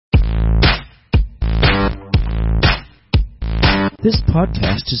This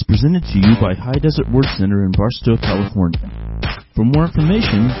podcast is presented to you by High Desert Word Center in Barstow, California. For more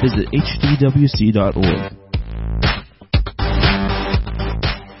information, visit hdwc.org.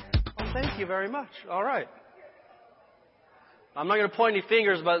 Well, thank you very much. All right. I'm not going to point any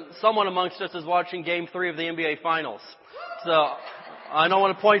fingers, but someone amongst us is watching Game 3 of the NBA Finals. So I don't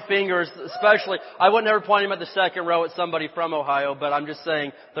want to point fingers, especially. I would never point him at the second row at somebody from Ohio, but I'm just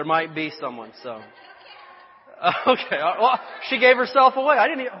saying there might be someone. So. Okay, well, she gave herself away.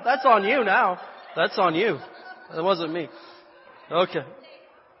 That's on you now. That's on you. It wasn't me. Okay.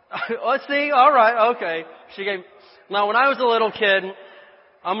 Let's see. All right. Okay. Now, when I was a little kid,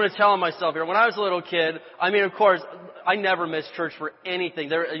 I'm going to tell myself here. When I was a little kid, of course, I never missed church for anything.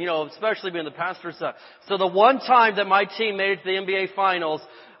 There, especially being the pastor's son. So the one time that my team made it to the NBA Finals,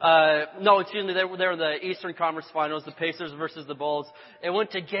 they were in the Eastern Conference Finals, the Pacers versus the Bulls. It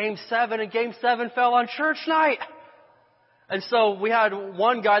went to Game 7, and Game 7 fell on church night. And so we had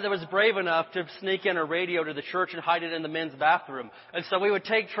one guy that was brave enough to sneak in a radio to the church and hide it in the men's bathroom. And so we would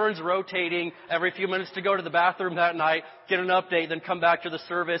take turns rotating every few minutes to go to the bathroom that night, get an update, then come back to the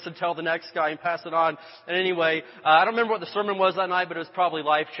service and tell the next guy and pass it on. And anyway, I don't remember what the sermon was that night, but it was probably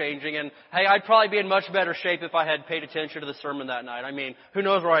life-changing. And hey, I'd probably be in much better shape if I had paid attention to the sermon that night. Who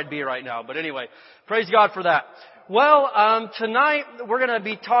knows where I'd be right now. But anyway, praise God for that. Well, tonight we're going to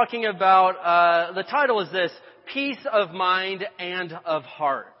be talking about, the title is this, Peace of mind and of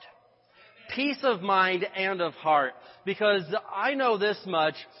heart. Peace of mind and of heart. Because I know this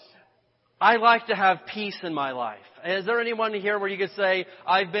much, I like to have peace in my life. Is there anyone here where you could say,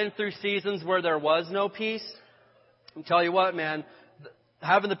 I've been through seasons where there was no peace? I'll tell you what, man,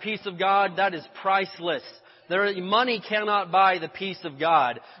 having the peace of God, that is priceless. Money cannot buy the peace of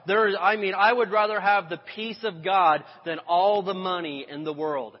God. I would rather have the peace of God than all the money in the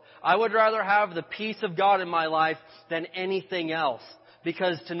world. I would rather have the peace of God in my life than anything else.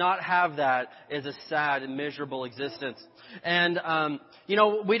 Because to not have that is a sad and miserable existence. And,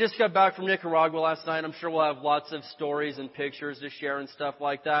 we just got back from Nicaragua last night. I'm sure we'll have lots of stories and pictures to share and stuff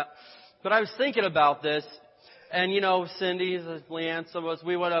like that. But I was thinking about this. And, Cindy, Leanne, some of us,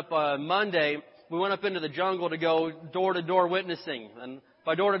 we went up Monday. We went up into the jungle to go door-to-door witnessing. And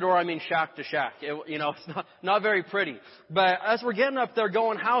by door-to-door, I mean shack to shack. It's not very pretty. But as we're getting up there,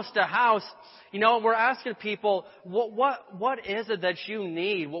 going house to house, we're asking people, what is it that you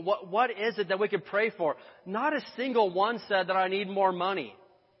need? What is it that we could pray for? Not a single one said that I need more money.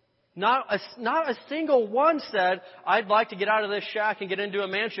 Not a single one said, I'd like to get out of this shack and get into a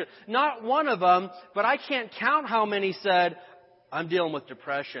mansion. Not one of them, but I can't count how many said, I'm dealing with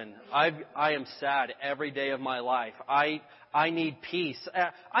depression. I am sad every day of my life. I need peace.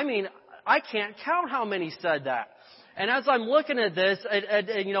 I can't count how many said that. And as I'm looking at this,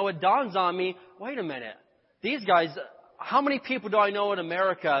 it dawns on me, wait a minute. These guys, how many people do I know in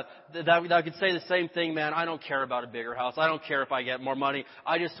America that could say the same thing, man, I don't care about a bigger house. I don't care if I get more money.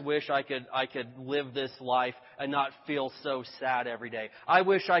 I just wish I could live this life and not feel so sad every day. I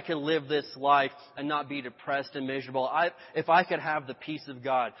wish I could live this life and not be depressed and miserable. If I could have the peace of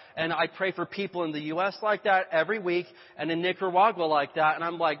God. And I pray for people in the U.S. like that every week and in Nicaragua like that. And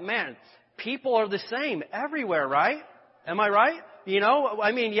I'm like, man, people are the same everywhere, right? Am I right?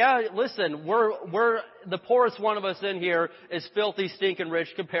 Listen, we're the poorest one of us in here is filthy, stinking rich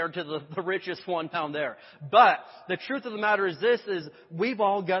compared to the richest one down there. But the truth of the matter is this, is we've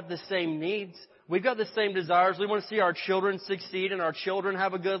all got the same needs. We've got the same desires. We want to see our children succeed and our children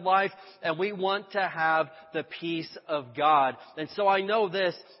have a good life. And we want to have the peace of God. And so I know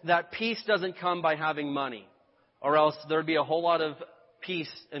this, that peace doesn't come by having money. Or else there'd be a whole lot of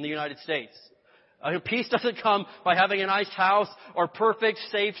peace in the United States. Peace doesn't come by having a nice house or perfect,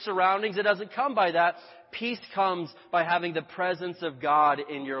 safe surroundings. It doesn't come by that. Peace comes by having the presence of God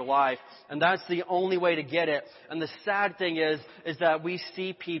in your life. And that's the only way to get it. And the sad thing is that we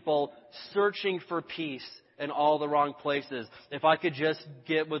see people searching for peace in all the wrong places. If I could just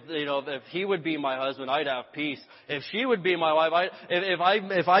get with, if he would be my husband, I'd have peace. If she would be my wife,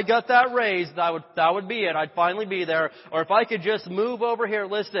 if I got that raise, that would be it. I'd finally be there. Or if I could just move over here,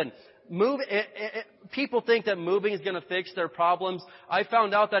 listen. People think that moving is going to fix their problems. I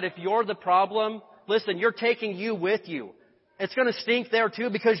found out that if you're the problem, listen, you're taking you with you. It's going to stink there too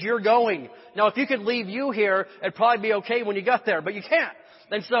because you're going. Now, if you could leave you here, it'd probably be okay when you got there, but you can't.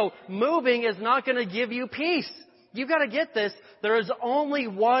 And so moving is not going to give you peace. You've got to get this. There is only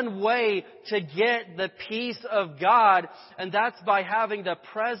one way to get the peace of God, and that's by having the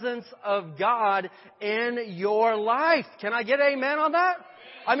presence of God in your life. Can I get amen on that?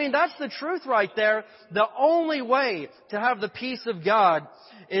 That's the truth right there. The only way to have the peace of God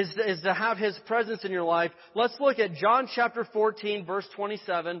is to have His presence in your life. Let's look at John chapter 14, verse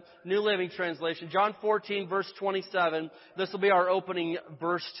 27, New Living Translation. John 14, verse 27. This will be our opening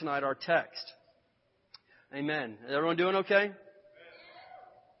verse tonight, our text. Amen. Is everyone doing okay?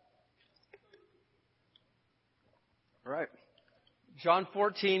 All right. John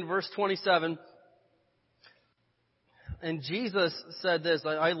 14, verse 27. And Jesus said this.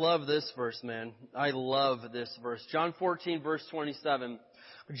 I love this verse, man. I love this verse. John 14, verse 27.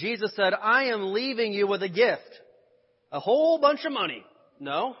 Jesus said, I am leaving you with a gift. A whole bunch of money.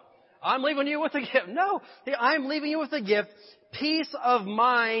 No. I'm leaving you with a gift. No. I'm leaving you with a gift. Peace of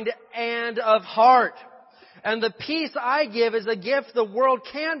mind and of heart. And the peace I give is a gift the world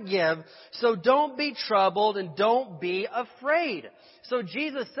can't give. So don't be troubled and don't be afraid. So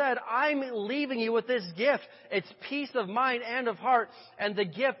Jesus said, I'm leaving you with this gift. It's peace of mind and of heart. And the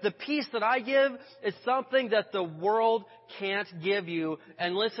gift, the peace that I give, is something that the world can't give you.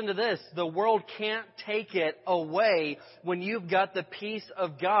 And listen to this, the world can't take it away when you've got the peace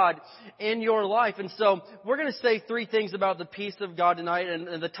of God in your life. And so we're going to say three things about the peace of God tonight.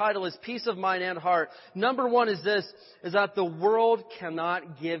 And the title is Peace of Mind and Heart. Number one is this, is that the world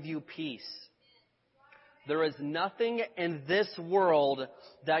cannot give you peace. There is nothing in this world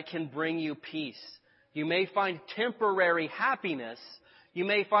that can bring you peace. You may find temporary happiness. You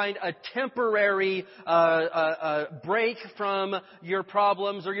may find a temporary break from your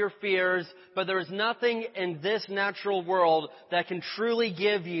problems or your fears, but there is nothing in this natural world that can truly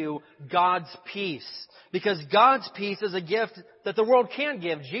give you God's peace. Because God's peace is a gift that the world can't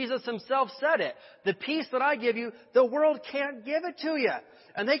give. Jesus Himself said it. The peace that I give you, the world can't give it to you.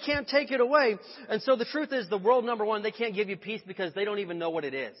 And they can't take it away. And so the truth is, the world, number one, they can't give you peace because they don't even know what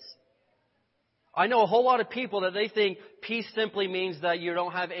it is. I know a whole lot of people that they think peace simply means that you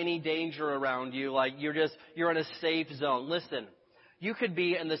don't have any danger around you, like you're in a safe zone. Listen, you could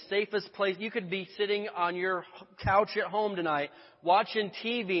be in the safest place. You could be sitting on your couch at home tonight, watching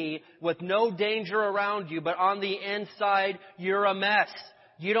TV with no danger around you, but on the inside, you're a mess.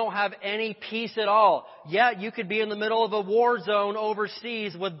 You don't have any peace at all. Yeah, you could be in the middle of a war zone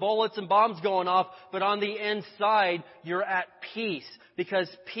overseas with bullets and bombs going off, but on the inside, you're at peace. Because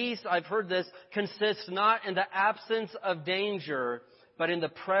peace, I've heard this, consists not in the absence of danger, but in the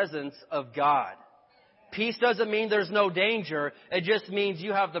presence of God. Peace doesn't mean there's no danger. It just means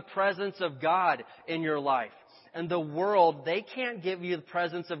you have the presence of God in your life. And the world, they can't give you the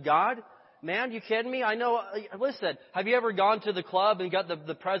presence of God. Man, you kidding me? I know, listen, have you ever gone to the club and got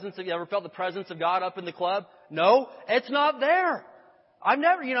the presence of, you ever felt the presence of God up in the club? No, it's not there. I've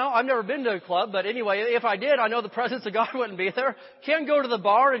never been to a club, but anyway, if I did, I know the presence of God wouldn't be there. Can't go to the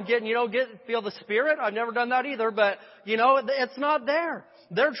bar and feel the Spirit. I've never done that either, but, it's not there.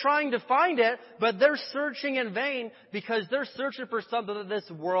 They're trying to find it, but they're searching in vain because they're searching for something that this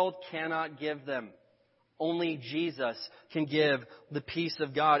world cannot give them. Only Jesus can give the peace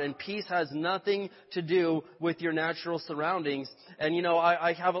of God. And peace has nothing to do with your natural surroundings. And,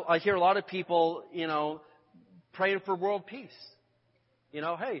 I hear a lot of people, praying for world peace.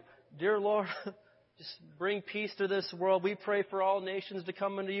 Hey, dear Lord, just bring peace to this world. We pray for all nations to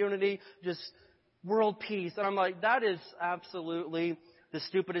come into unity. Just world peace. And I'm like, that is absolutely the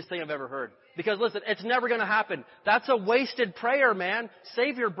stupidest thing I've ever heard. Because listen, it's never going to happen. That's a wasted prayer, man.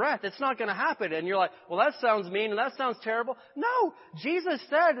 Save your breath. It's not going to happen. And you're like, well, that sounds mean and that sounds terrible. No, Jesus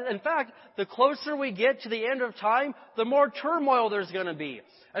said, in fact, the closer we get to the end of time, the more turmoil there's going to be.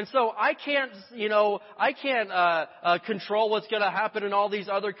 And so I can't control what's going to happen in all these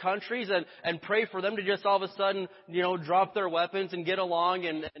other countries and pray for them to just all of a sudden, drop their weapons and get along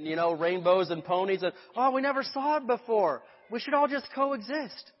and rainbows and ponies and, oh, we never saw it before. We should all just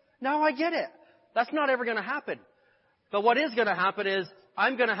coexist. Now I get it. That's not ever going to happen. But what is going to happen is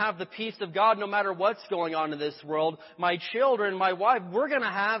I'm going to have the peace of God no matter what's going on in this world. My children, my wife, we're going to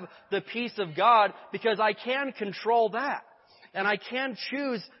have the peace of God because I can control that. And I can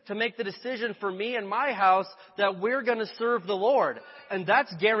choose to make the decision for me and my house that we're going to serve the Lord. And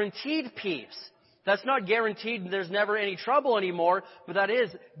that's guaranteed peace. That's not guaranteed there's never any trouble anymore, but that is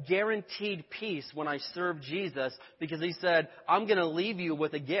guaranteed peace when I serve Jesus because He said, I'm going to leave you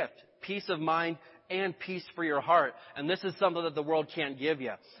with a gift, peace of mind and peace for your heart. And this is something that the world can't give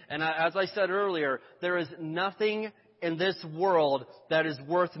you. And as I said earlier, there is nothing in this world that is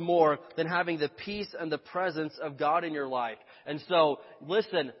worth more than having the peace and the presence of God in your life. And so,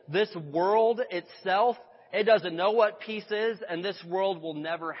 listen, this world itself, it doesn't know what peace is, and this world will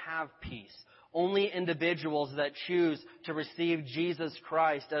never have peace. Only individuals that choose to receive Jesus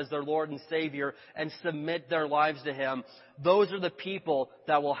Christ as their Lord and Savior and submit their lives to Him, those are the people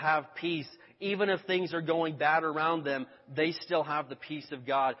that will have peace Even if things are going bad around them, they still have the peace of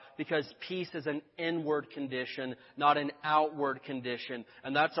God, because peace is an inward condition, not an outward condition.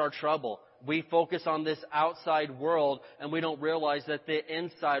 And that's our trouble. We focus on this outside world, and we don't realize that the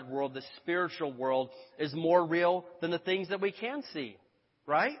inside world, the spiritual world, is more real than the things that we can see.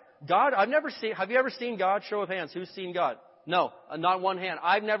 Right? God, have you ever seen God? Show of hands. Who's seen God? No, not one hand.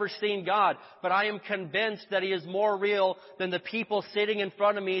 I've never seen God, but I am convinced that He is more real than the people sitting in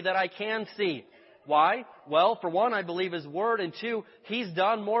front of me that I can see. Why? Well, for one, I believe His Word, and two, He's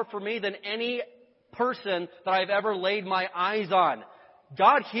done more for me than any person that I've ever laid my eyes on.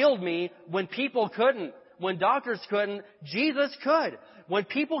 God healed me when people couldn't. When doctors couldn't, Jesus could. When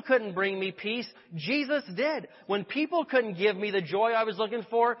people couldn't bring me peace, Jesus did. When people couldn't give me the joy I was looking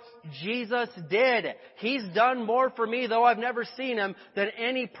for, Jesus did. He's done more for me, though I've never seen Him, than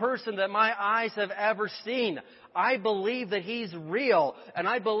any person that my eyes have ever seen. I believe that He's real, and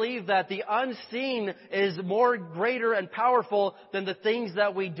I believe that the unseen is more greater and powerful than the things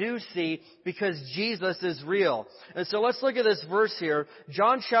that we do see, because Jesus is real. And so let's look at this verse here.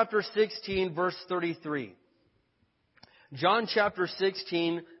 John chapter 16, verse 33. John chapter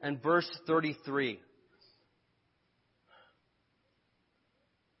 16 and verse 33.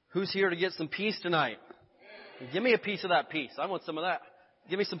 Who's here to get some peace tonight? Give me a piece of that peace. I want some of that.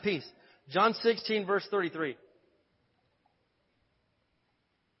 Give me some peace. John 16, verse 33.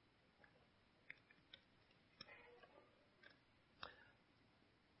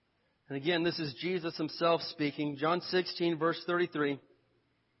 And again, this is Jesus Himself speaking. John 16, verse 33.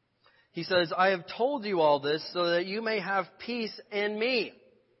 He says, I have told you all this so that you may have peace in me.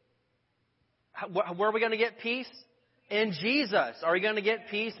 Where are we going to get peace? In Jesus. Are you going to get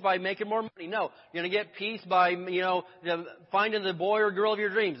peace by making more money? No. You're going to get peace by, finding the boy or girl of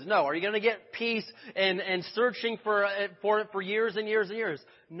your dreams? No. Are you going to get peace and searching for it for years and years and years?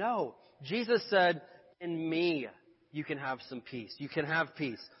 No. Jesus said, in me you can have some peace. You can have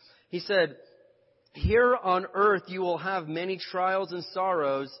peace. He said, here on earth you will have many trials and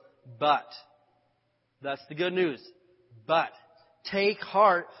sorrows, but, that's the good news, but take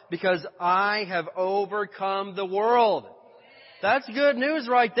heart because I have overcome the world. That's good news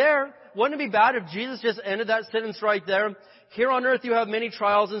right there. Wouldn't it be bad if Jesus just ended that sentence right there? Here on earth you have many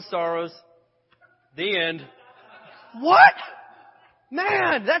trials and sorrows. The end. What?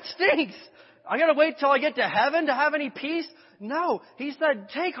 Man, that stinks. I gotta wait till I get to heaven to have any peace? No. He said,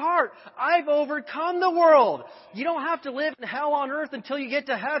 take heart. I've overcome the world. You don't have to live in hell on earth until you get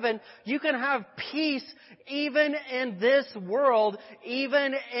to heaven. You can have peace even in this world,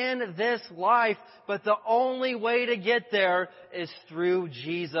 even in this life. But the only way to get there is through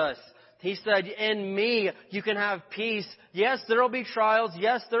Jesus. He said, in me you can have peace. Yes, there will be trials.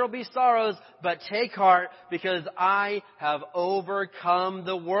 Yes, there will be sorrows. But take heart because I have overcome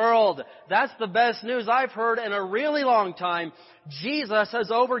the world. That's the best news I've heard in a really long time. Jesus has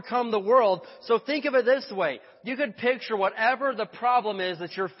overcome the world. So think of it this way. You could picture whatever the problem is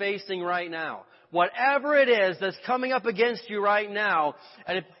that you're facing right now. Whatever it is that's coming up against you right now,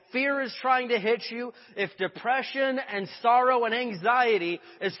 and if fear is trying to hit you, if depression and sorrow and anxiety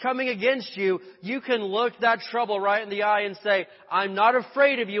is coming against you, you can look that trouble right in the eye and say, I'm not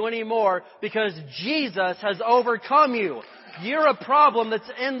afraid of you anymore because Jesus has overcome you. You're a problem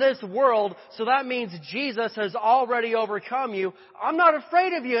that's in this world, so that means Jesus has already overcome you. I'm not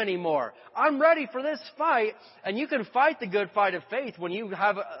afraid of you anymore. I'm ready for this fight, and you can fight the good fight of faith when you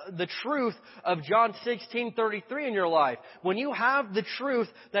have the truth of John 16:33 in your life. When you have the truth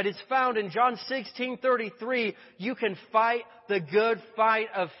that is found in John 16:33, you can fight the good fight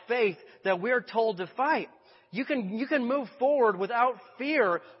of faith that we're told to fight. You can move forward without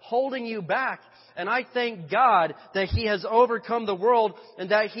fear holding you back. And I thank God that He has overcome the world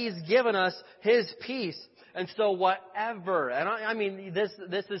and that He's given us His peace. And so whatever, and I mean,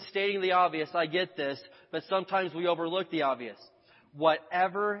 this is stating the obvious, I get this, but sometimes we overlook the obvious.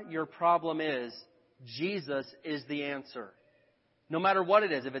 Whatever your problem is, Jesus is the answer. No matter what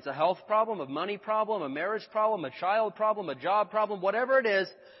it is, if it's a health problem, a money problem, a marriage problem, a child problem, a job problem, whatever it is,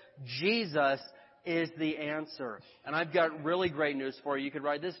 Jesus is the answer. And I've got really great news for you. You could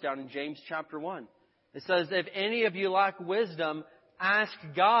write this down in James chapter 1. It says, if any of you lack wisdom, ask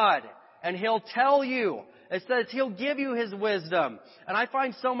God, and He'll tell you. It says He'll give you His wisdom. And I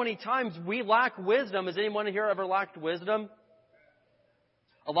find so many times we lack wisdom. Has anyone here ever lacked wisdom?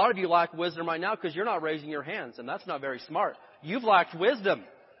 A lot of you lack wisdom right now because you're not raising your hands, and that's not very smart. You've lacked wisdom.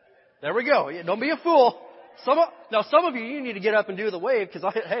 There we go. Don't be a fool. Some of you need to get up and do the wave because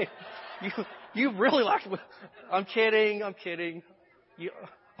you really lacked wisdom. I'm kidding. Yeah.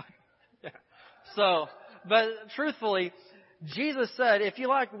 So, but truthfully, Jesus said, if you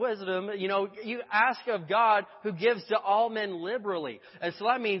lack wisdom, you ask of God who gives to all men liberally. And so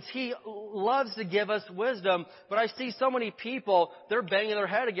that means He loves to give us wisdom. But I see so many people, they're banging their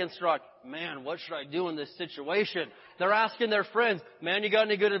head against a rock. Man, what should I do in this situation? They're asking their friends, man, you got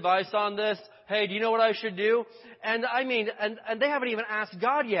any good advice on this? Hey, do you know what I should do? And they haven't even asked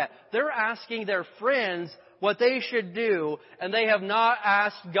God yet. They're asking their friends what they should do, and they have not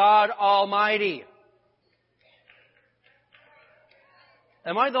asked God Almighty.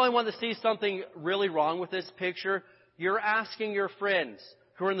 Am I the only one that sees something really wrong with this picture? You're asking your friends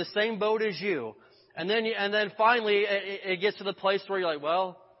who are in the same boat as you, and then finally it gets to the place where you're like,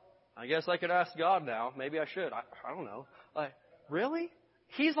 well, I guess I could ask God now. Maybe I should. I don't know. Like, really?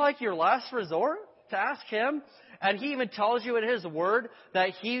 He's like your last resort to ask Him? And He even tells you in His Word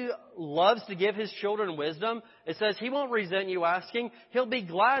that He loves to give His children wisdom. It says He won't resent you asking. He'll be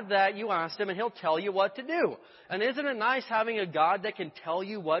glad that you asked Him, and He'll tell you what to do. And isn't it nice having a God that can tell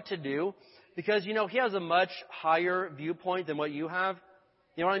you what to do? Because, He has a much higher viewpoint than what you have.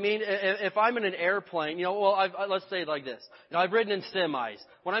 You know what I mean? If I'm in an airplane, let's say it like this. I've ridden in semis.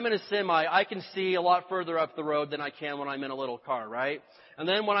 When I'm in a semi, I can see a lot further up the road than I can when I'm in a little car, right? And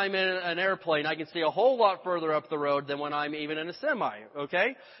then when I'm in an airplane, I can see a whole lot further up the road than when I'm even in a semi,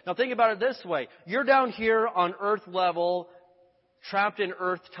 okay? Now think about it this way. You're down here on earth level, trapped in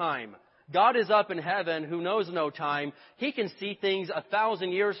earth time. God is up in heaven who knows no time. He can see things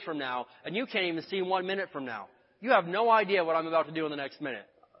 1,000 years from now, and you can't even see 1 minute from now. You have no idea what I'm about to do in the next minute.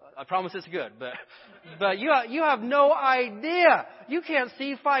 I promise it's good, but you have no idea. You can't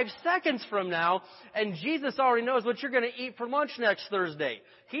see 5 seconds from now, and Jesus already knows what you're going to eat for lunch next Thursday.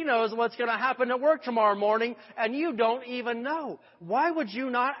 He knows what's going to happen at work tomorrow morning, and you don't even know. Why would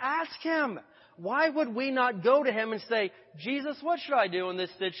you not ask Him? Why would we not go to Him and say, Jesus, what should I do in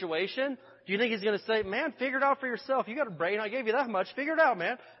this situation? Do you think He's going to say, man, figure it out for yourself. You got a brain. I gave you that much. Figure it out,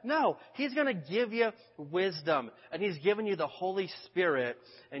 man. No. He's going to give you wisdom. And He's given you the Holy Spirit.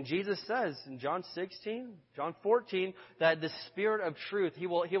 And Jesus says in John 14, that the Spirit of truth, He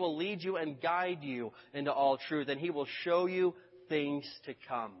will lead you and guide you into all truth. And He will show you things to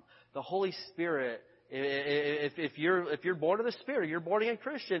come. The Holy Spirit, if you're born of the Spirit, you're born again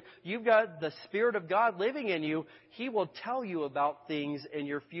Christian, you've got the Spirit of God living in you. He will tell you about things in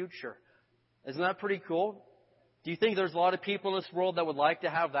your future. Isn't that pretty cool? Do you think there's a lot of people in this world that would like to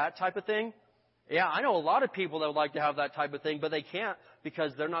have that type of thing? Yeah, I know a lot of people that would like to have that type of thing, but they can't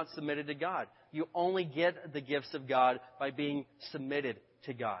because they're not submitted to God. You only get the gifts of God by being submitted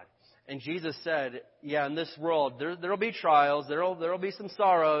to God. And Jesus said, yeah, in this world, there'll be trials, there'll be some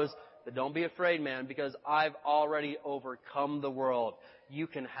sorrows, but don't be afraid, man, because I've already overcome the world. You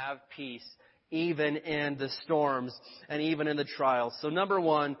can have peace even in the storms and even in the trials. So number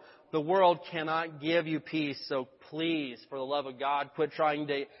one, the world cannot give you peace, so please, for the love of God, quit trying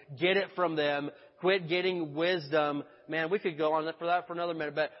to get it from them. Quit getting wisdom. Man, we could go on for another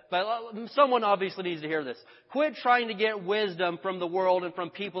minute, but someone obviously needs to hear this. Quit trying to get wisdom from the world and from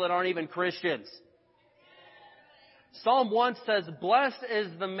people that aren't even Christians. Psalm 1 says, blessed is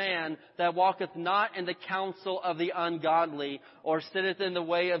the man that walketh not in the counsel of the ungodly, or sitteth in the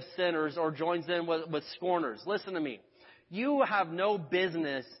way of sinners, or joins in with scorners. Listen to me. You have no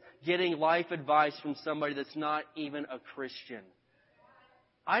business getting life advice from somebody that's not even a Christian.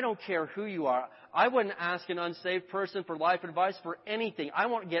 I don't care who you are. I wouldn't ask an unsaved person for life advice for anything. I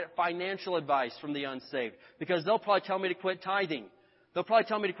won't get financial advice from the unsaved because they'll probably tell me to quit tithing. They'll probably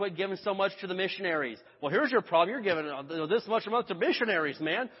tell me to quit giving so much to the missionaries. Well, here's your problem. You're giving this much a month to missionaries,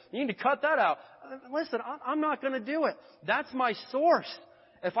 man. You need to cut that out. Listen, I'm not going to do it. That's my source.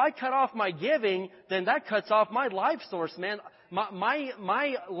 If I cut off my giving, then that cuts off my life source, man.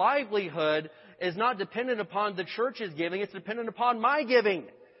 My livelihood is not dependent upon the church's giving. It's dependent upon my giving.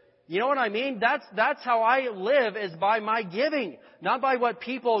 You know what I mean? That's how I live, is by my giving, not by what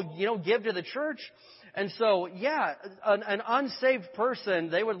people, give to the church. And so, yeah, an unsaved person,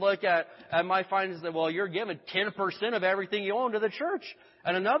 they would look at my finances and say, well, you're giving 10% of everything you own to the church.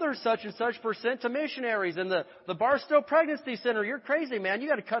 And another such and such percent to missionaries. And the Barstow Pregnancy Center, you're crazy, man. You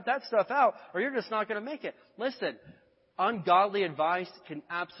got to cut that stuff out or you're just not going to make it. Listen, ungodly advice can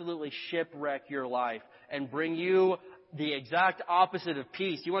absolutely shipwreck your life and bring you the exact opposite of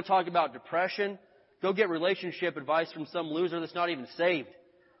peace. You want to talk about depression? Go get relationship advice from some loser that's not even saved.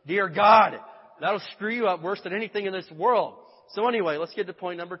 Dear God, that'll screw you up worse than anything in this world. So anyway, let's get to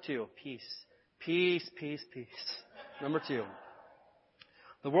point number 2. Peace. Peace, peace, peace. Number 2.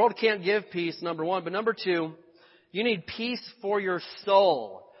 The world can't give peace, number 1. But number 2, you need peace for your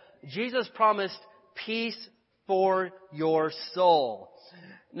soul. Jesus promised peace for your soul.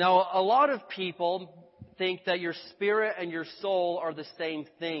 Now, a lot of people think that your spirit and your soul are the same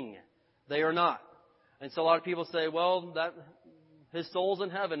thing. They are not. And so a lot of people say, well, his soul's in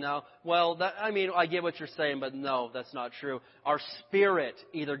heaven now. Well, I get what you're saying, but no, that's not true. Our spirit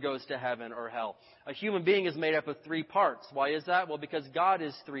either goes to heaven or hell. A human being is made up of 3 parts. Why is that? Well, because God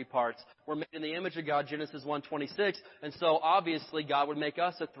is 3 parts. We're made in the image of God, Genesis 1:26. And so obviously God would make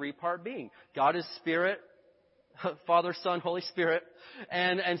us a 3-part being. God is spirit, Father, Son, Holy Spirit.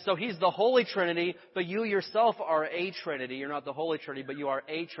 And so He's the Holy Trinity, but you yourself are a Trinity. You're not the Holy Trinity, but you are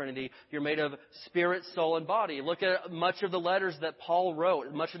a Trinity. You're made of spirit, soul, and body. Look at much of the letters that Paul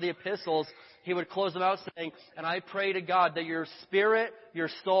wrote, much of the epistles. He would close them out saying, and I pray to God that your spirit, your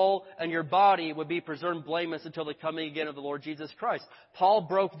soul, and your body would be preserved blameless until the coming again of the Lord Jesus Christ. Paul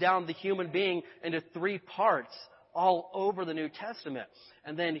broke down the human being into 3 parts all over the New Testament.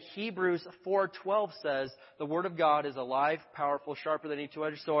 And then Hebrews 4:12 says, the Word of God is alive, powerful, sharper than any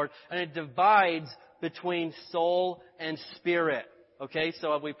two-edged sword, and it divides between soul and spirit. Okay,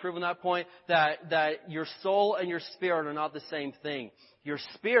 so have we proven that point? That your soul and your spirit are not the same thing. Your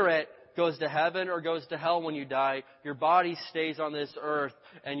spirit goes to heaven or goes to hell when you die. Your body stays on this earth.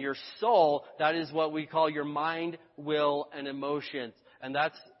 And your soul, that is what we call your mind, will, and emotions. And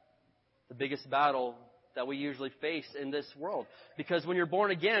that's the biggest battle that we usually face in this world. Because when you're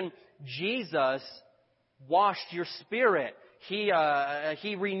born again, Jesus washed your spirit.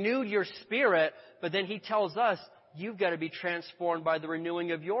 He renewed your spirit, but then He tells us, you've got to be transformed by the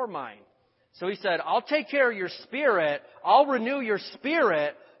renewing of your mind. So He said, I'll take care of your spirit, I'll renew your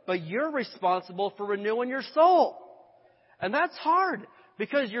spirit, but you're responsible for renewing your soul. And that's hard,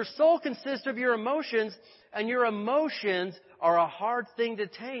 because your soul consists of your emotions, and your emotions are a hard thing to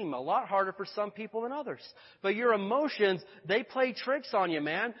tame. A lot harder for some people than others. But your emotions, they play tricks on you,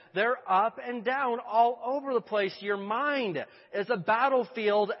 man. They're up and down all over the place. Your mind is a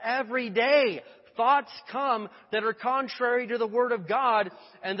battlefield every day. Thoughts come that are contrary to the Word of God,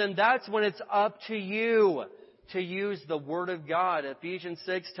 and then that's when it's up to you to use the Word of God. Ephesians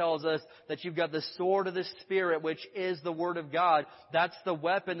 6 tells us that you've got the sword of the Spirit, which is the Word of God. That's the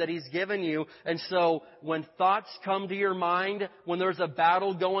weapon that He's given you. And so when thoughts come to your mind, when there's a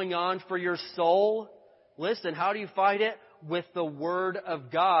battle going on for your soul, listen, how do you fight it? With the Word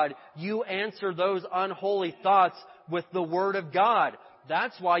of God. You answer those unholy thoughts with the Word of God.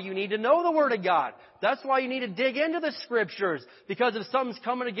 That's why you need to know the Word of God. That's why you need to dig into the Scriptures. Because if something's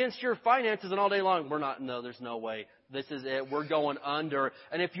coming against your finances and all day long, there's no way. This is it. We're going under.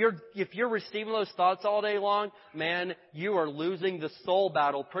 And if you're receiving those thoughts all day long, man, you are losing the soul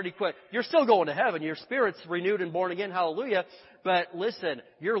battle pretty quick. You're still going to heaven. Your spirit's renewed and born again. Hallelujah. But listen,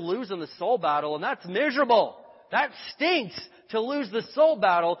 you're losing the soul battle, and that's miserable. That stinks to lose the soul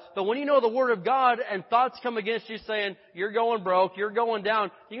battle. But when you know the Word of God and thoughts come against you saying, you're going broke, you're going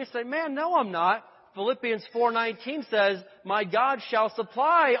down, you can say, man, no, I'm not. Philippians 4:19 says, my God shall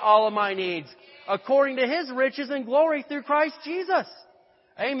supply all of my needs according to His riches and glory through Christ Jesus.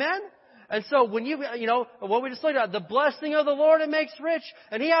 Amen? And so when what we just looked at, the blessing of the Lord, it makes rich,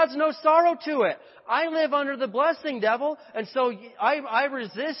 and He adds no sorrow to it. I live under the blessing, devil, and so I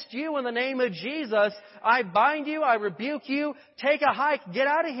resist you in the name of Jesus. I bind you, I rebuke you, take a hike, get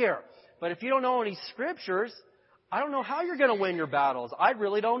out of here. But if you don't know any Scriptures, I don't know how you're going to win your battles. I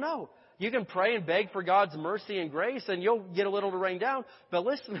really don't know. You can pray and beg for God's mercy and grace, and you'll get a little to rain down. But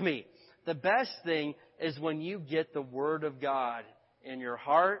listen to me. The best thing is when you get the Word of God in your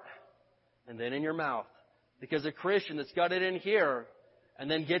heart and then in your mouth. Because a Christian that's got it in here and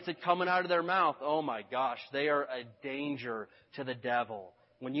then gets it coming out of their mouth, oh my gosh, they are a danger to the devil.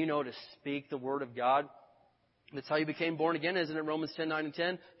 When you know to speak the Word of God, that's how you became born again, isn't it? Romans 10:9 and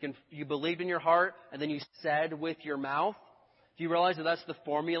 10. You believed in your heart and then you said with your mouth. Do you realize that that's the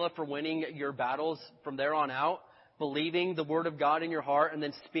formula for winning your battles from there on out? Believing the Word of God in your heart and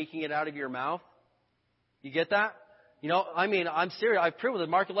then speaking it out of your mouth. You get that? I'm serious. I've proven it.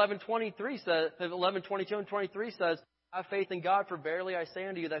 Mark 11:22 and 23 says, have faith in God, for verily I say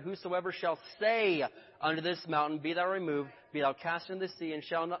unto you that whosoever shall say unto this mountain, be thou removed, be thou cast into the sea,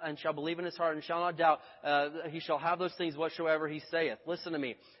 and shall believe in his heart and shall not doubt, he shall have those things whatsoever he saith. Listen to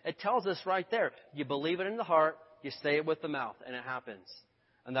me. It tells us right there. You believe it in the heart, you say it with the mouth, and it happens.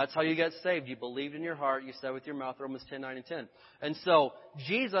 And that's how you get saved. You believed in your heart, you said with your mouth, Romans 10:9 and 10. And so,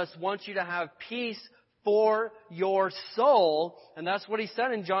 Jesus wants you to have peace for your soul. And that's what He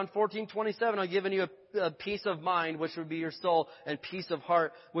said in John 14:27. I've given you a peace of mind, which would be your soul, and peace of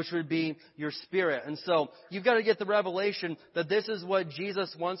heart, which would be your spirit. And so, you've got to get the revelation that this is what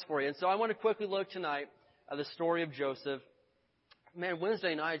Jesus wants for you. And so, I want to quickly look tonight at the story of Joseph. Man,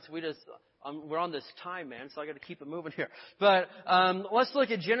 Wednesday nights, we're on this time, man, so I got to keep it moving here. But let's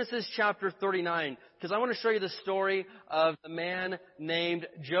look at Genesis chapter 39, because I want to show you the story of the man named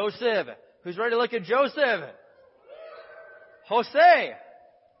Joseph. Who's ready to look at Joseph? Jose.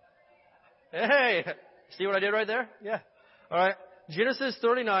 Hey, see what I did right there? Yeah. All right. Genesis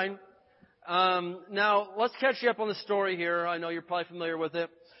 39. Now, let's catch you up on the story here. I know you're probably familiar with it.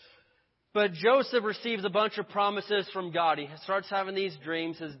 But Joseph receives a bunch of promises from God. He starts having these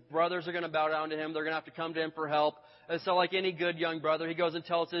dreams. His brothers are going to bow down to him. They're going to have to come to him for help. And so like any good young brother, he goes and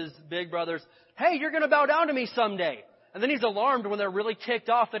tells his big brothers, hey, you're going to bow down to me someday. And then he's alarmed when they're really ticked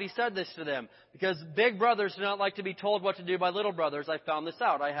off that he said this to them. Because big brothers do not like to be told what to do by little brothers. I found this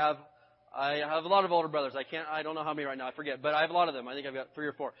out. I have a lot of older brothers. I don't know how many right now. I forget. But I have a lot of them. I think I've got 3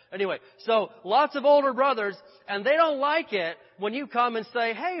 or 4. Anyway, so lots of older brothers. And they don't like it when you come and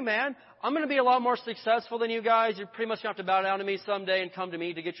say, hey man, I'm going to be a lot more successful than you guys. You're pretty much going to have to bow down to me someday and come to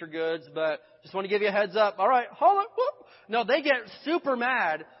me to get your goods. But just want to give you a heads up. All right, hold on. Whoop. No, they get super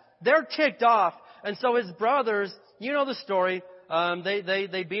mad. They're ticked off. And so his brothers, you know the story.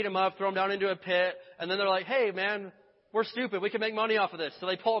 They beat him up, throw him down into a pit. And then they're like, hey man, we're stupid. We can make money off of this. So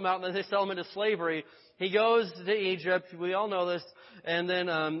they pull him out and then they sell him into slavery. He goes to Egypt. We all know this. And then,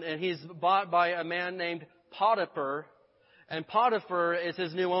 and he's bought by a man named Potiphar. And Potiphar is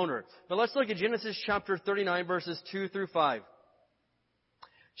his new owner. But let's look at Genesis chapter 39, verses 2 through 5.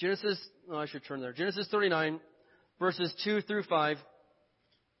 I should turn there. Genesis 39, verses 2 through 5.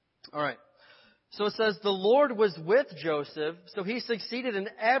 All right. So it says, the Lord was with Joseph, so he succeeded in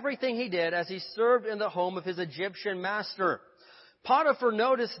everything he did as he served in the home of his Egyptian master. Potiphar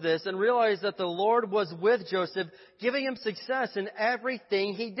noticed this and realized that the Lord was with Joseph, giving him success in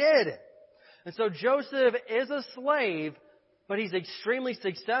everything he did. And so Joseph is a slave, but he's extremely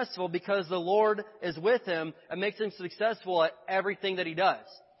successful because the Lord is with him and makes him successful at everything that he does.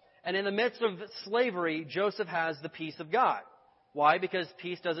 And in the midst of slavery, Joseph has the peace of God. Why? Because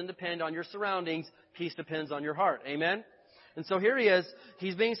peace doesn't depend on your surroundings. Peace depends on your heart. Amen? And so here he is.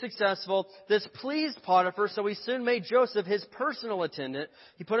 He's being successful. This pleased Potiphar, so he soon made Joseph his personal attendant.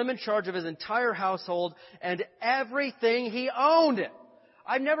 He put him in charge of his entire household and everything he owned.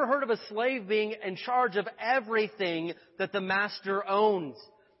 I've never heard of a slave being in charge of everything that the master owns.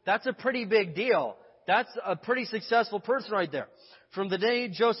 That's a pretty big deal. That's a pretty successful person right there. From the day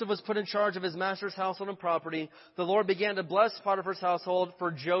Joseph was put in charge of his master's household and property, the Lord began to bless Potiphar's household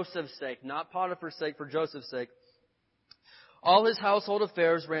for Joseph's sake. Not Potiphar's sake, for Joseph's sake. All his household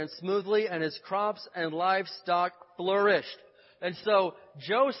affairs ran smoothly and his crops and livestock flourished. And so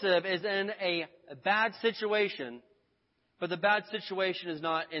Joseph is in a bad situation, but the bad situation is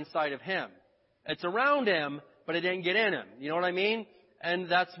not inside of him. It's around him, but it didn't get in him. You know what I mean? And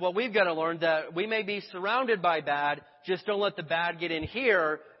that's what we've got to learn, that we may be surrounded by bad, just don't let the bad get in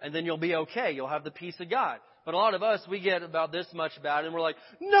here, and then you'll be okay. You'll have the peace of God. But a lot of us, we get about this much bad, and we're like,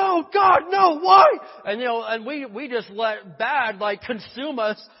 no, God, no, why? And and we just let bad consume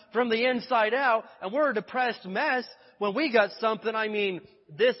us from the inside out, and we're a depressed mess when we got something,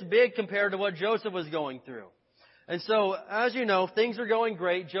 this big compared to what Joseph was going through. And so, as you know, things are going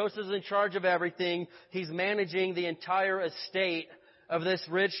great. Joseph's in charge of everything. He's managing the entire estate of this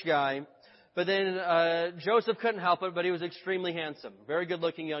rich guy. But then Joseph couldn't help it, but he was extremely handsome. Very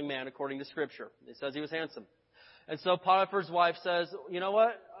good-looking young man, according to Scripture. It says he was handsome. And so Potiphar's wife says, you know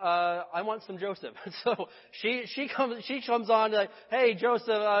what? I want some Joseph. So she comes on like, hey,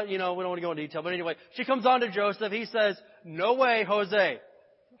 Joseph, we don't want to go into detail, but anyway, she comes on to Joseph. He says, no way, Jose.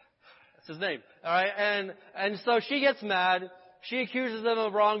 That's his name. All right. And so she gets mad. She accuses them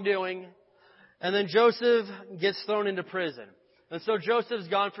of wrongdoing. And then Joseph gets thrown into prison. And so Joseph's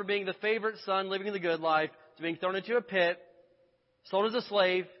gone from being the favorite son, living the good life, to being thrown into a pit, sold as a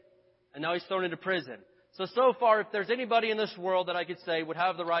slave, and now he's thrown into prison. So far, if there's anybody in this world that I could say would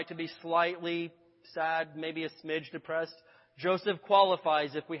have the right to be slightly sad, maybe a smidge depressed, Joseph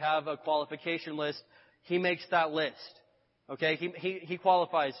qualifies. If we have a qualification list, he makes that list. Okay? He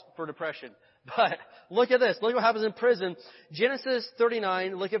qualifies for depression. But look at this. Look what happens in prison. Genesis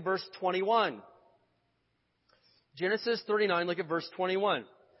 39, look at verse 21. Genesis 39, look at verse 21.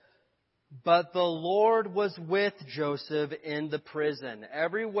 But the Lord was with Joseph in the prison.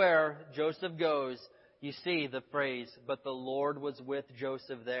 Everywhere Joseph goes, you see the phrase, but the Lord was with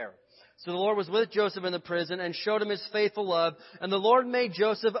Joseph there. So the Lord was with Joseph in the prison and showed him his faithful love. And the Lord made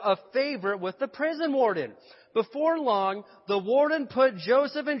Joseph a favorite with the prison warden. Before long, the warden put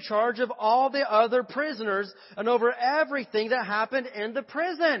Joseph in charge of all the other prisoners and over everything that happened in the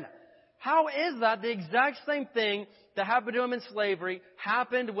prison. How is that? The exact same thing that happened to him in slavery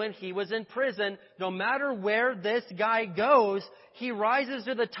happened when he was in prison. No matter where this guy goes, he rises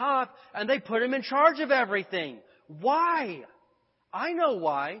to the top and they put him in charge of everything. Why? I know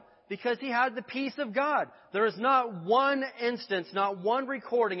why. Because he had the peace of God. There is not one instance, not one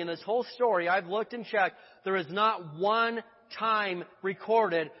recording in this whole story. I've looked and checked. There is not one time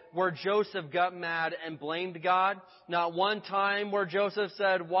recorded where Joseph got mad and blamed God. Not one time where Joseph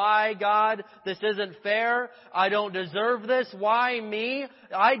said, "Why, God? This isn't fair. I don't deserve this. Why me?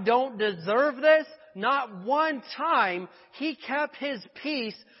 I don't deserve this." Not one time. He kept his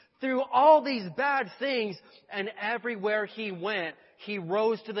peace through all these bad things, and everywhere he went, he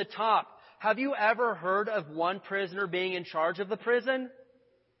rose to the top. Have you ever heard of one prisoner being in charge of the prison?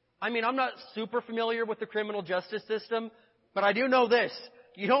 I mean, I'm not super familiar with the criminal justice system, but I do know this.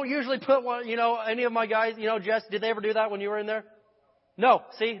 You don't usually put one, any of my guys, Jess, did they ever do that when you were in there? No.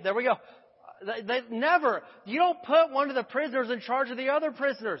 See, there we go. They never. You don't put one of the prisoners in charge of the other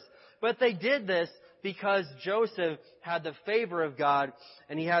prisoners. But they did this because Joseph had the favor of God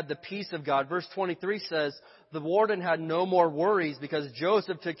and he had the peace of God. Verse 23 says, the warden had no more worries because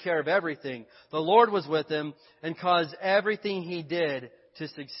Joseph took care of everything. The Lord was with him and caused everything he did to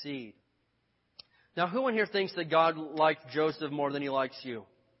succeed. Now, who in here thinks that God liked Joseph more than he likes you?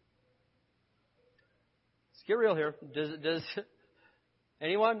 Let's get real here. Does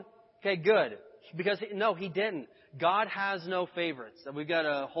anyone? Okay, good. Because, no, he didn't. God has no favorites. We've got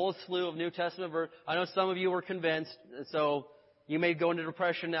a whole slew of New Testament verses. I know some of you were convinced, so you may go into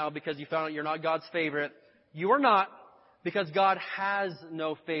depression now because you found out you're not God's favorite. You are not, because God has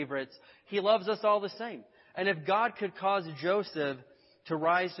no favorites. He loves us all the same. And if God could cause Joseph to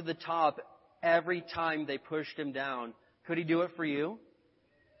rise to the top every time they pushed him down, could He do it for you?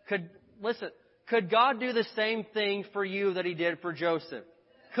 Could God do the same thing for you that He did for Joseph?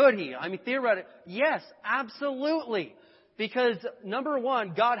 Could He? I mean, theoretically, yes, absolutely. Because, number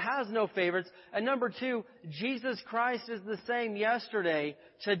one, God has no favorites. And number two, Jesus Christ is the same yesterday,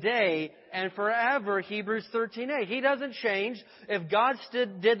 today, and forever, Hebrews 13:8. He doesn't change. If God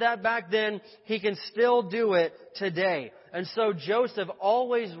did that back then, He can still do it today. And so Joseph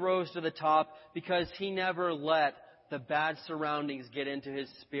always rose to the top because he never let the bad surroundings get into his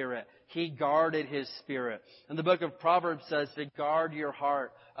spirit. He guarded his spirit. And the book of Proverbs says to guard your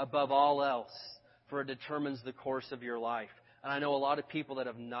heart above all else, for it determines the course of your life. And I know a lot of people that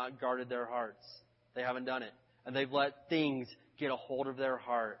have not guarded their hearts. They haven't done it. And they've let things get a hold of their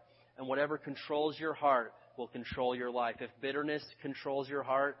heart. And whatever controls your heart will control your life. If bitterness controls your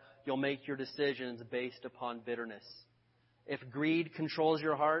heart, you'll make your decisions based upon bitterness. If greed controls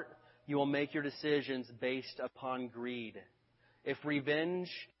your heart, you will make your decisions based upon greed. If revenge,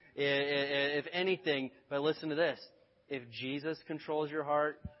 if anything, but listen to this. If Jesus controls your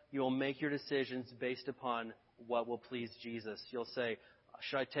heart, you will make your decisions based upon what will please Jesus. You'll say,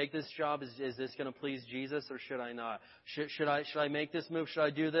 should I take this job? Is this going to please Jesus or should I not? Should I make this move? Should I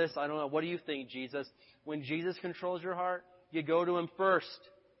do this? I don't know. What do you think, Jesus? When Jesus controls your heart, you go to Him first.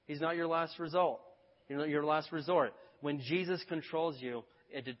 He's not your last result. He's not your last resort. When Jesus controls you,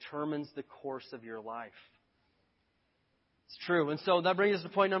 it determines the course of your life. It's true. And so that brings us to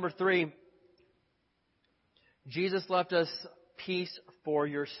point number 3. Jesus left us peace for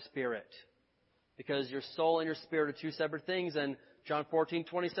your spirit. Because your soul and your spirit are two separate things. And John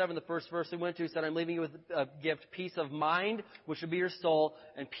 14:27, the first verse we went to, said, I'm leaving you with a gift, peace of mind, which would be your soul,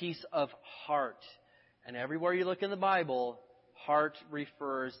 and peace of heart. And everywhere you look in the Bible, heart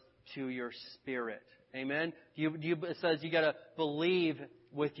refers to your spirit. Amen? It says you got to believe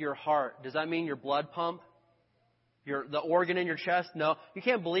with your heart. Does that mean your blood pump? The organ in your chest? No. You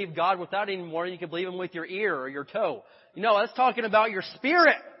can't believe God without any more than you can believe Him with your ear or your toe. No, that's talking about your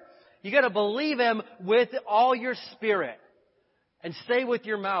spirit. You got to believe Him with all your spirit. And say with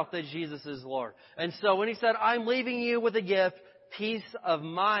your mouth that Jesus is Lord. And so when He said, I'm leaving you with a gift, peace of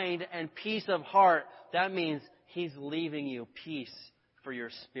mind and peace of heart, that means He's leaving you peace for your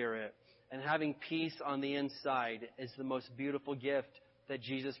spirit. And having peace on the inside is the most beautiful gift that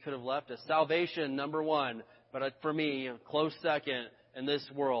Jesus could have left us. Salvation, number one. But for me, a close second in this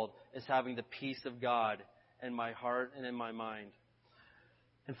world is having the peace of God in my heart and in my mind.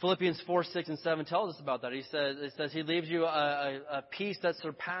 And Philippians 4, 6, and 7 tells us about that. It says He leaves you a peace that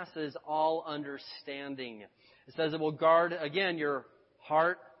surpasses all understanding. It says it will guard, again, your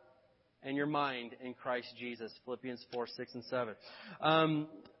heart and your mind in Christ Jesus. Philippians 4, 6, and 7.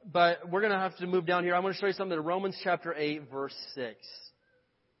 But we're going to have to move down here. I'm going to show you something to Romans chapter 8, verse 6.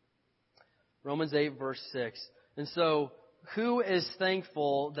 Romans 8, verse 6. And so, who is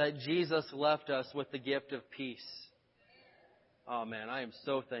thankful that Jesus left us with the gift of peace? Oh man, I am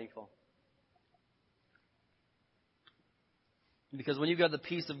so thankful. Because when you've got the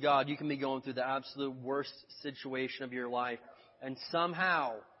peace of God, you can be going through the absolute worst situation of your life, and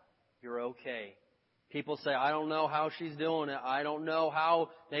somehow you're okay. People say, I don't know how she's doing it. I don't know how.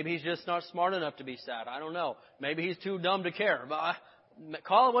 Maybe he's just not smart enough to be sad. I don't know. Maybe he's too dumb to care. But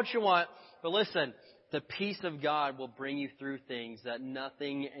call it what you want. But listen, the peace of God will bring you through things that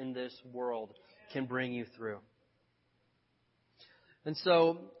nothing in this world can bring you through. And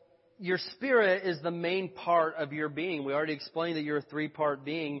so, your spirit is the main part of your being. We already explained that you're a three-part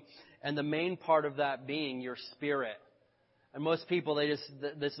being, and the main part of that being, your spirit. And most people,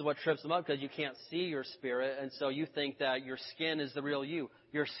 this is what trips them up, because you can't see your spirit, and so you think that your skin is the real you.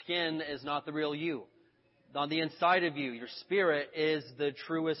 Your skin is not the real you. On the inside of you, your spirit is the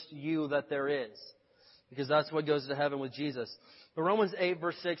truest you that there is, because that's what goes to heaven with Jesus. But Romans 8,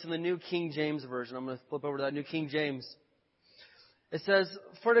 verse 6, in the New King James Version, I'm going to flip over to that New King James. It says,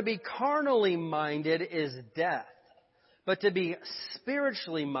 for to be carnally minded is death, but to be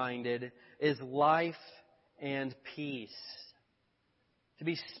spiritually minded is life and peace. To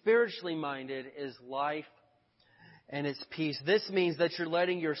be spiritually minded is life and it's peace. This means that you're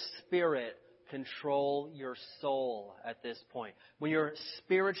letting your spirit control your soul at this point. When you're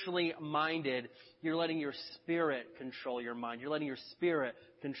spiritually minded, you're letting your spirit control your mind. You're letting your spirit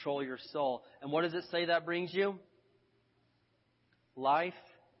control your soul. And what does it say that brings you? Life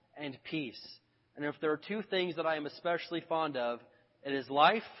and peace. And if there are two things that I am especially fond of, it is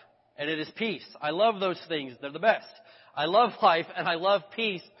life and it is peace. I love those things. They're the best. I love life and I love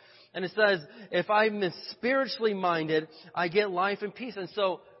peace. And it says, if I'm spiritually minded, I get life and peace. And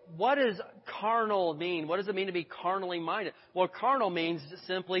so, what does carnal mean? What does it mean to be carnally minded? Well, carnal means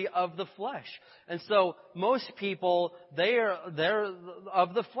simply of the flesh. And so, most people, they're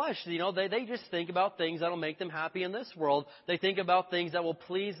of the flesh. You know, they just think about things that'll make them happy in this world. They think about things that will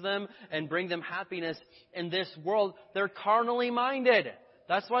please them and bring them happiness in this world. They're carnally minded.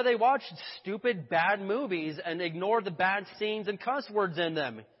 That's why they watch stupid, bad movies and ignore the bad scenes and cuss words in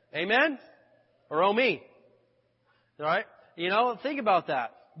them. Amen? Or oh me. All right? You know, think about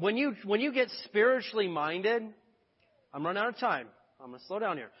that. When you get spiritually minded, I'm running out of time. I'm going to slow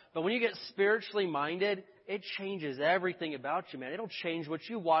down here. But when you get spiritually minded, it changes everything about you, man. It'll change what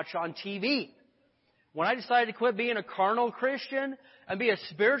you watch on TV. When I decided to quit being a carnal Christian and be a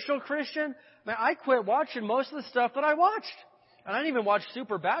spiritual Christian, man, I quit watching most of the stuff that I watched. And I didn't even watch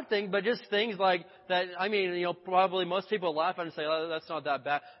super bad things, but just things like that. I mean, you know, probably most people laugh and say, oh, that's not that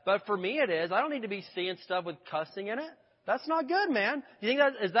bad. But for me it is. I don't need to be seeing stuff with cussing in it. That's not good, man. You think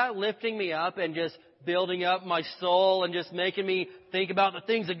is that lifting me up and just building up my soul and just making me think about the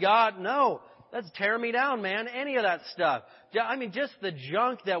things of God? No. That's tearing me down, man. Any of that stuff. I mean, just the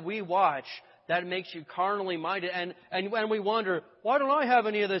junk that we watch that makes you carnally minded. And we wonder, why don't I have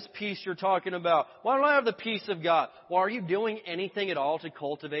any of this peace you're talking about? Why don't I have the peace of God? Well, are you doing anything at all to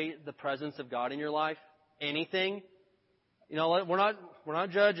cultivate the presence of God in your life? Anything? You know, we're not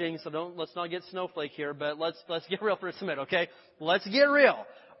judging, so let's not get snowflake here, but let's get real for a minute, okay? Let's get real.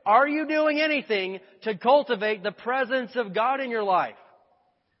 Are you doing anything to cultivate the presence of God in your life?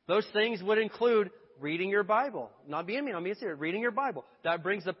 Those things would include reading your Bible. Not being mean, I'm being serious. Reading your Bible. That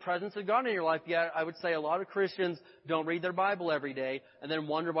brings the presence of God in your life. Yet, I would say a lot of Christians don't read their Bible every day and then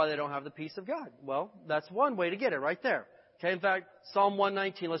wonder why they don't have the peace of God. Well, that's one way to get it right there. Okay, in fact, Psalm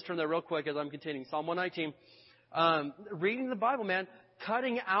 119, let's turn there real quick as I'm continuing. Psalm 119. Reading the Bible, man,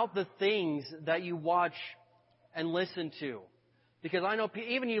 cutting out the things that you watch and listen to. Because I know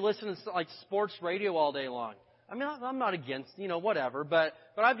even you listen to like sports radio all day long. I mean, I'm not against, you know, whatever, but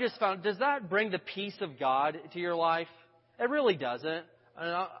I've just found, does that bring the peace of God to your life? It really doesn't.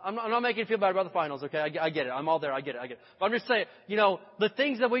 I'm not making you feel bad about the finals, okay? I get it. I'm all there. I get it. But I'm just saying, you know, the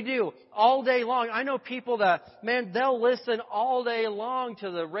things that we do all day long. I know people that, man, they'll listen all day long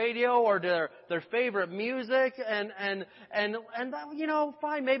to the radio or to their favorite music and you know,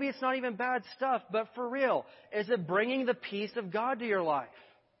 fine, maybe it's not even bad stuff, but for real, is it bringing the peace of God to your life?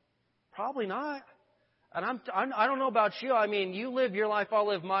 Probably not. And I don't know about you. I mean, you live your life, I'll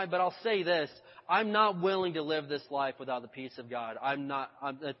live mine, but I'll say this. I'm not willing to live this life without the peace of God.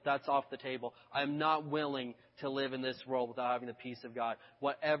 That's off the table. I'm not willing to live in this world without having the peace of God.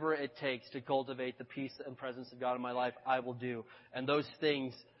 Whatever it takes to cultivate the peace and presence of God in my life, I will do. And those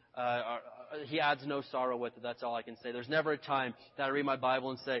things, He adds no sorrow with it. That's all I can say. There's never a time that I read my Bible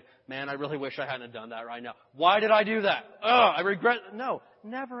and say, man, I really wish I hadn't done that right now. Why did I do that? I regret. No,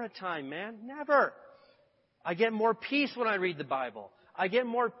 never a time, man. Never. I get more peace when I read the Bible. I get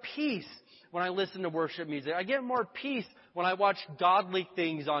more peace when I listen to worship music. I get more peace when I watch godly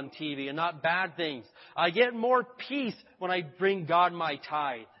things on TV and not bad things. I get more peace when I bring God my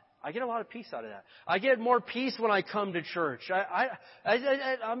tithe. I get a lot of peace out of that. I get more peace when I come to church.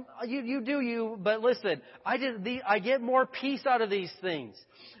 You do you, but listen, I get more peace out of these things.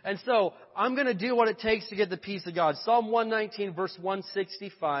 And so, I'm going to do what it takes to get the peace of God. Psalm 119, verse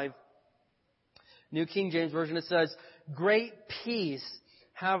 165, New King James Version, it says, "Great peace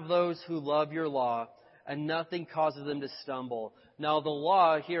have those who love your law, and nothing causes them to stumble." Now, the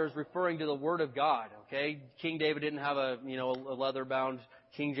law here is referring to the Word of God, okay? King David didn't have a leather-bound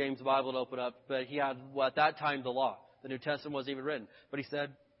King James Bible to open up, but he had, at that time, the law. The New Testament wasn't even written. But he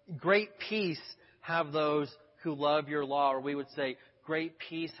said, "Great peace have those who love your law," or we would say, "Great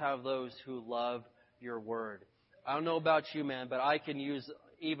peace have those who love your word." I don't know about you, man, but I can use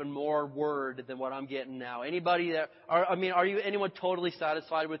even more word than what I'm getting now. Anybody anyone totally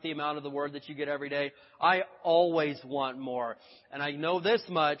satisfied with the amount of the word that you get every day? I always want more. And I know this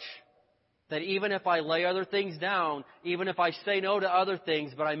much, that even if I lay other things down, even if I say no to other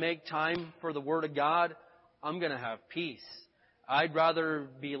things, but I make time for the Word of God, I'm going to have peace. I'd rather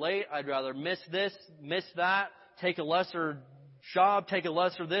be late. I'd rather miss this, miss that, take a lesser job, take a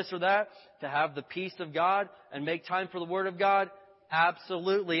lesser this or that, to have the peace of God and make time for the Word of God.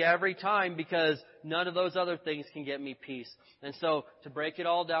 Absolutely, every time, because none of those other things can get me peace. And so, to break it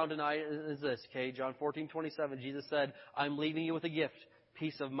all down tonight is this, okay? John 14:27, Jesus said, "I'm leaving you with a gift,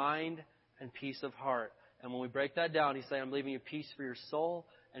 peace of mind and peace of heart." And when we break that down, He's saying, "I'm leaving you peace for your soul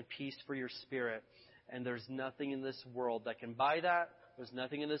and peace for your spirit." And there's nothing in this world that can buy that. There's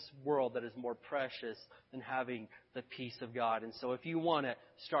nothing in this world that is more precious than having the peace of God. And so if you want to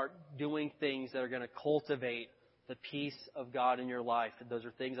start doing things that are going to cultivate the peace of God in your life, and those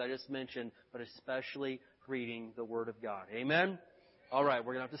are things I just mentioned, but especially reading the Word of God. Amen? All right,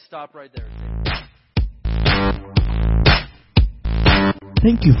 we're going to have to stop right there.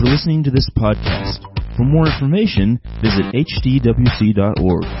 Thank you for listening to this podcast. For more information, visit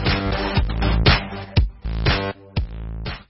hdwc.org.